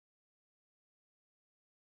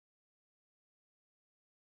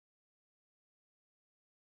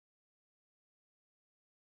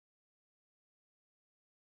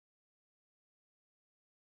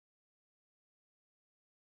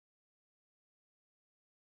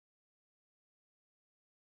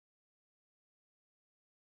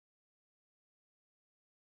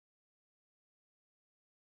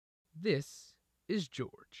This is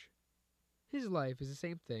George. His life is the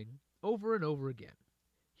same thing over and over again.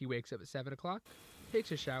 He wakes up at 7 o'clock,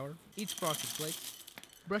 takes a shower, eats frosted flakes,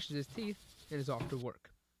 brushes his teeth, and is off to work.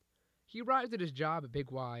 He arrives at his job at Big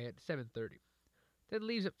Y at 7:30, then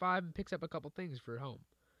leaves at 5 and picks up a couple things for home.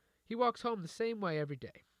 He walks home the same way every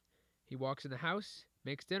day. He walks in the house,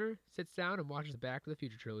 makes dinner, sits down and watches the Back to the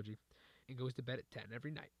Future trilogy, and goes to bed at 10 every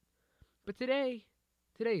night. But today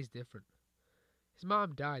is different. His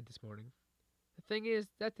mom died this morning. The thing is,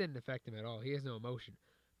 that didn't affect him at all. He has no emotion.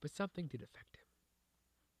 But something did affect him.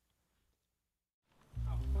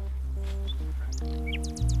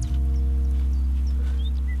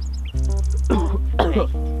 Hey,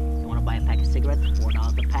 you want to buy a pack of cigarettes?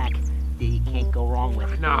 $4 a pack. That you can't go wrong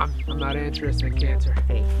with. Nah, I'm not interested in cancer.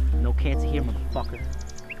 Hey, no cancer here, motherfucker.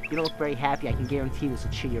 You don't look very happy. I can guarantee this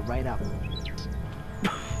will cheer you right up.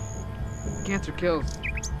 Cancer kills.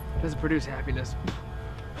 Doesn't produce happiness.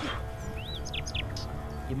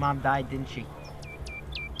 Your mom died, didn't she?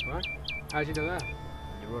 What? How'd you know that?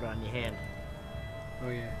 You wrote it on your hand. Oh,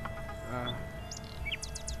 yeah.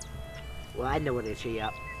 Well, I know what'll cheer you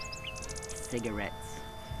up. Cigarettes.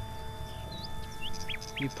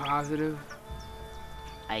 You positive?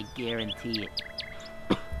 I guarantee it.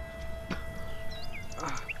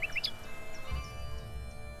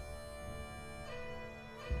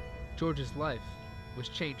 George's life was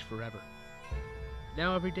changed forever.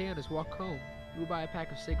 Now every day on his walk home, he will buy a pack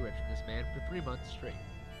of cigarettes from this man for 3 months straight.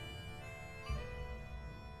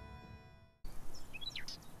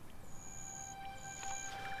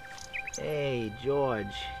 Hey,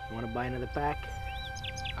 George. You want to buy another pack?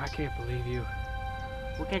 I can't believe you.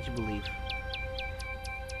 What can't you believe?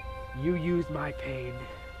 You used my pain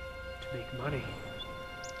to make money.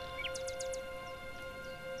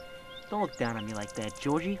 Don't look down on me like that,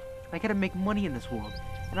 Georgie. I gotta make money in this world,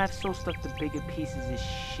 and I've so stuck to bigger pieces of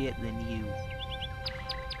shit than you.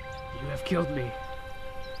 You have killed me.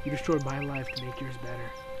 You destroyed my life to make yours better.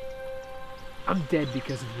 I'm dead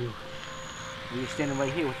because of you. You're standing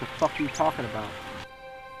right here. What the fuck are you talking about?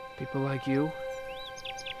 People like you,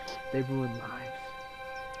 they ruin lives.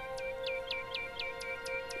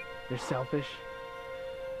 They're selfish,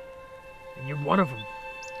 and you're one of them.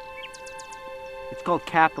 It's called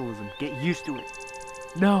capitalism. Get used to it.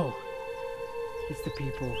 No, it's the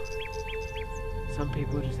people. Some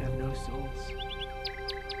people just have no souls.